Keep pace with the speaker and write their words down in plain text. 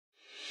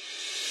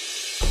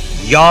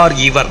யார்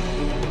இவர்?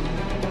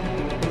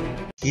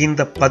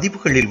 இந்த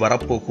பதிவுகளில்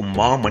வரப்போகும்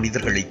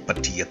மாமனிதர்களை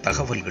பற்றிய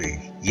தகவல்கள்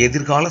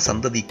எதிர்கால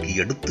சந்ததிக்கு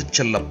எடுத்துச்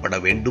செல்லப்பட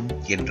வேண்டும்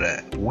என்ற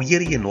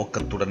உயரிய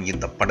நோக்கத்துடன்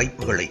இந்த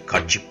படைப்புகளை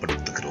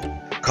காட்சிப்படுத்துகிறோம்.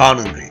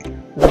 காணுங்கள்,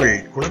 உங்கள்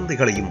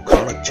குழந்தைகளையும்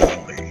காணச்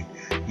செய்யுங்கள்.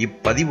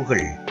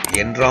 இப்பதிவுகள்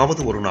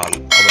என்றாவது ஒரு நாள்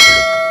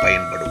அவர்களுக்கு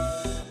பயன்படும்.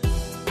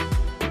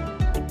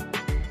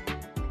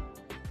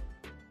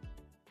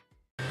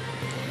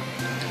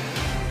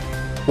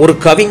 ஒரு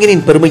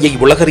கவிஞனின் பெருமையை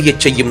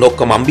உலகறியச் செய்யும்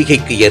நோக்கம்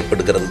அம்பிகைக்கு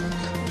ஏற்படுகிறது.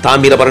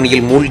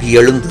 தாமிரபரணியில் மூழ்கி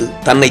எழுந்து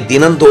தன்னை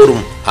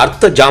தினந்தோறும்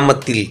அர்த்த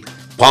ஜாமத்தில்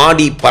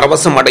பாடி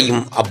பரவசம்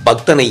அடையும்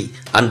அப்பக்தனை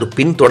அன்று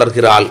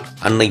பின்தொடர்கிறாள்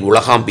அன்னை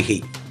உலகாம்பிகை.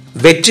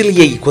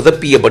 வெற்றிலையை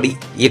குதப்பியபடி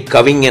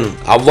இக்கவிஞன்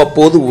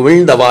அவ்வப்போது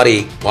உமிழ்ந்தவாறே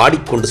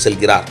பாடிக்கொண்டு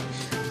செல்கிறார்.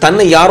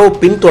 தன்னை யாரோ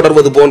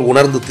பின்தொடர்வது போல்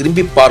உணர்ந்து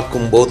திரும்பி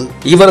பார்க்கும் போது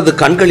இவரது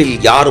கண்களில்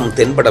யாரும்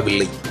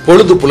தென்படவில்லை.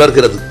 பொழுது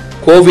புலர்கிறது.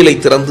 கோவிலை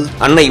திறந்து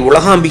அன்னை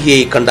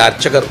உலகாம்பிகையை கண்ட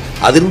அர்ச்சகர்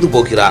அதிர்ந்து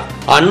போகிறார்.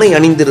 அன்னை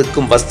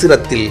அணிந்திருக்கும்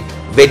வஸ்திரத்தில்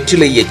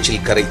வெற்றிலை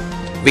எச்சில் கரை.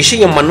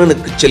 விஷயம்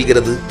மன்னனுக்கு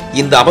செல்கிறது.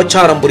 இந்த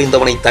அபச்சாரம்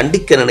புரிந்தவனை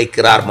தண்டிக்க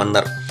நினைக்கிறார்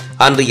மன்னர்.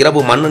 அன்று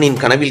இரவு மன்னனின்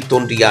கனவில்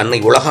தோன்றிய அன்னை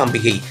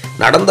உலகாம்பிகை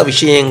நடந்த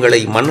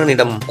விஷயங்களை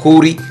மன்னனிடம்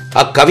கூறி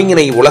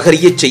அக்கவிஞனை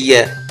உலகறியச்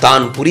செய்ய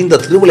தான் புரிந்த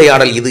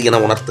திருவிளையாடல் இது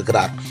என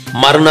உணர்த்துகிறார்.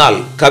 மறுநாள்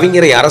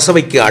கவிஞரை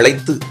அரசவைக்கு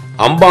அழைத்து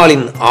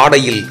அம்பாளின்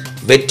ஆடையில்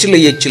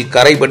வெற்றிலை எச்சில்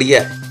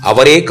கரைபடிய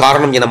அவரே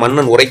காரணம் என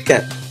மன்னன் உரைக்க,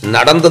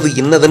 நடந்தது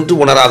இன்னதென்று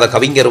உணராத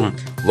கவிஞரும்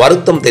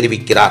வருத்தம்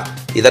தெரிவிக்கிறார்.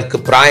 இதற்கு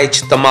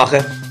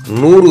பிராயச்சித்தமாக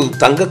 100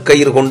 தங்கக்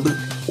கயிறு கொண்டு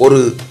ஒரு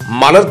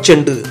மலர்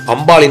செண்டு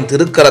அம்பாளின்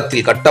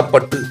திருக்கரத்தில்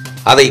கட்டப்பட்டு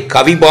அதை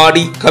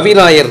கவிபாடி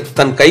கவிராயர்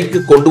தன்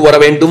கைக்கு கொண்டு வர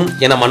வேண்டும்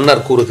என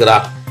மன்னர்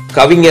கூறுகிறார்.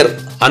 கவிஞர்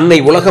அன்னை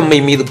உலகம்மை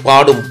மீது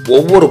பாடும்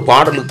ஒவ்வொரு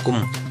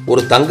பாடலுக்கும்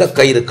ஒரு தங்கக்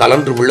கயிறு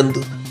கலன்று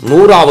விழுந்து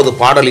 100வது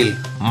பாடலில்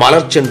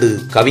மலர் செண்டு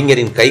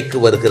கவிஞரின் கைக்கு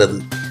வருகிறது.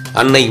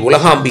 அன்னை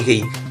உலகாம்பிகை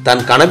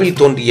தன் கனவில்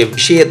தோன்றிய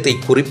விஷயத்தை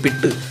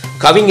குறிப்பிட்டு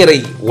கவிஞரை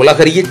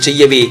உலகறியச்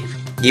செய்யவே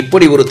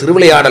இப்படி ஒரு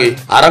திருவிளையாடல்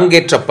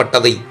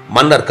அரங்கேற்றப்பட்டதை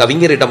மன்னர்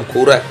கவிஞரிடம்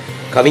கூற,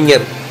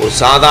 கவிஞர் ஒரு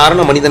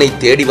சாதாரண மனிதனை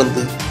தேடி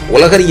வந்து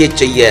உலகறியச்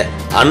செய்ய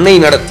அன்னை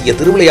நடத்திய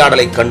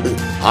திருவிளையாடலை கண்டு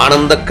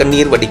ஆனந்த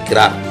கண்ணீர்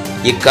வடிக்கிறார்.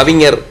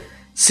 இக்கவிஞர்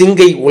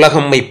சிங்கை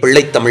உலகம்மை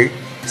பிள்ளைத்தமிழ்,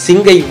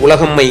 சிங்கை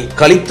உலகம்மை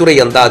கலித்துறை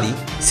அந்தாதி,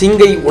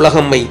 சிங்கை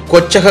உலகம்மை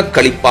கொச்சக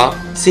கலிப்பா,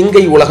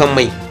 சிங்கை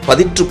உலகம்மை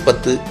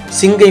பதிற்றுப்பத்து,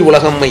 சிங்கை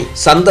உலகம்மை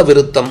சந்த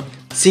விருத்தம்,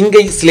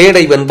 சிங்கை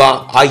சிலேடை வெண்பா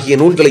ஆகிய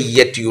நூல்களை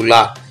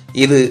இயற்றியுள்ளார்.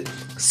 இது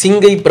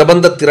சிங்கை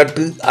பிரபந்த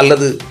திரட்டு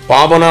அல்லது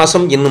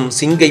பாபநாசம் என்னும்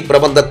சிங்கை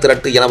பிரபந்த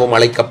திரட்டு எனவும்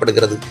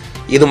அழைக்கப்படுகிறது.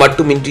 இது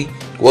மட்டுமின்றி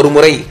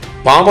ஒருமுறை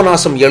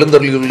பாபநாசம்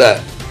எழுந்தருளியுள்ள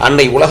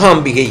அன்னை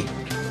உலகாம்பிகை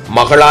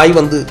மகளாய்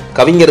வந்து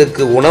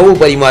கவிஞருக்கு உணவு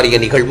பரிமாறிய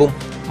நிகழ்வும்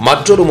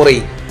மற்றொரு முறை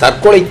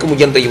தற்கொலைக்கு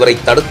முயன்ற இவரை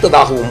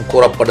தடுத்ததாகவும்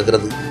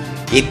கூறப்படுகிறது.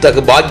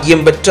 இத்தகு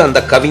பாக்கியம் பெற்ற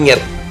அந்த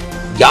கவிஞர்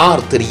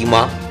யார்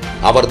தெரியுமா?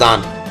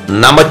 அவர்தான்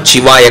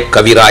நமச்சிவாய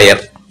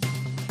கவிராயர்.